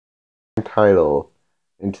title,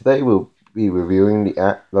 and today we'll be reviewing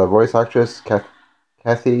the voice actress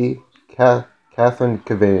Cathy Catherine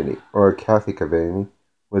Cavani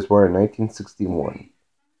was born in 1961.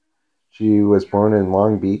 She was born in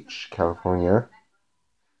Long Beach, California,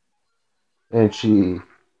 and she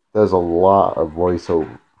does a lot of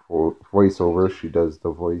voiceover. She does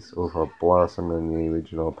the voice over Blossom in the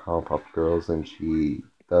original Powerpuff Girls, and she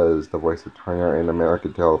does the voice of Tanya in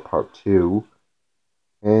American Tail Part 2.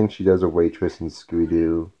 And she does a waitress in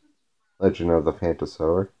Scooby-Doo, Legend of the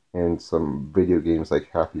Phantasaur, and some video games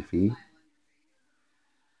like Happy Feet.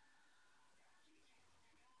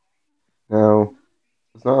 Now,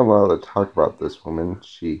 there's not a lot to talk about this woman.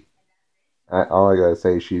 All I gotta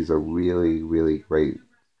say, she's a really, really great.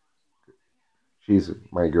 She's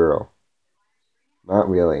my girl. Not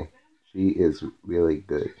really. She is really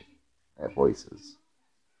good at voices.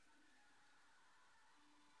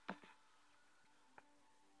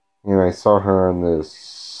 And I saw her on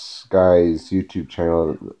this guy's YouTube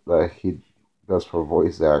channel that he does for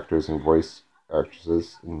voice actors and voice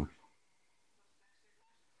actresses. And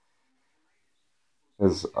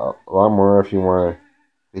there's a lot more if you want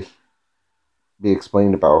to be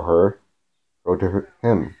explained about her. Go to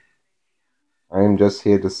him. I am just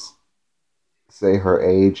here to say her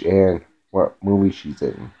age and what movie she's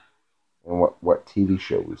in. And what TV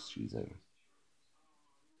shows she's in.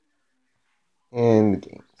 And the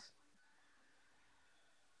games.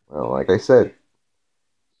 Well, like I said,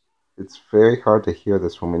 it's very hard to hear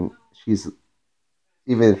this woman. Even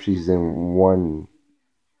if she's in one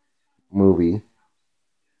movie,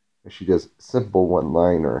 she does simple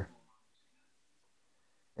one-liner.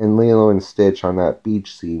 And Lilo and Stitch on that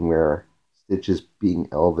beach scene where Stitch is being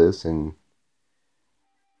Elvis and,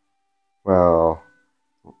 well,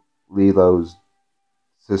 Lilo's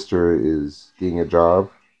sister is getting a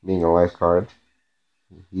job, being a lifeguard.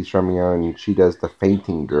 He's drumming on and she does the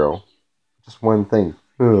fainting girl. Just one thing.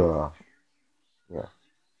 Ugh. Yeah.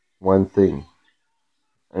 One thing.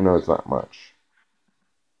 I know it's not much.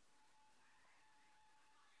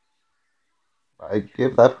 I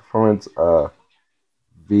give that performance a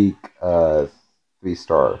weak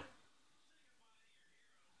 3-star.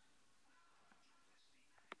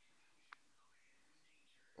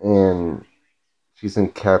 And she's in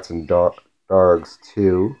Cats and Dogs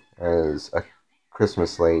too, as a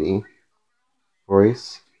Christmas lady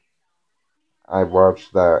voice. I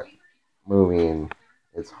watched that movie and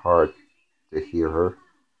it's hard to hear her.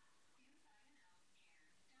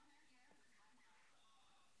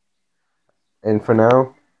 And for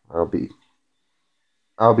now, I'll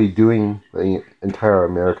be doing the entire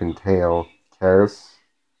American Tail cast.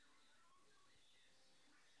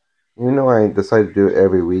 Even though I decided to do it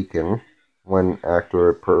every weekend, one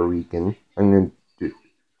actor per weekend, I'm going to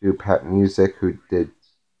do Pat Music, who did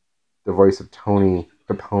the voice of Tony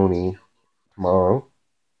Capone, tomorrow.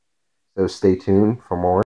 So stay tuned for more.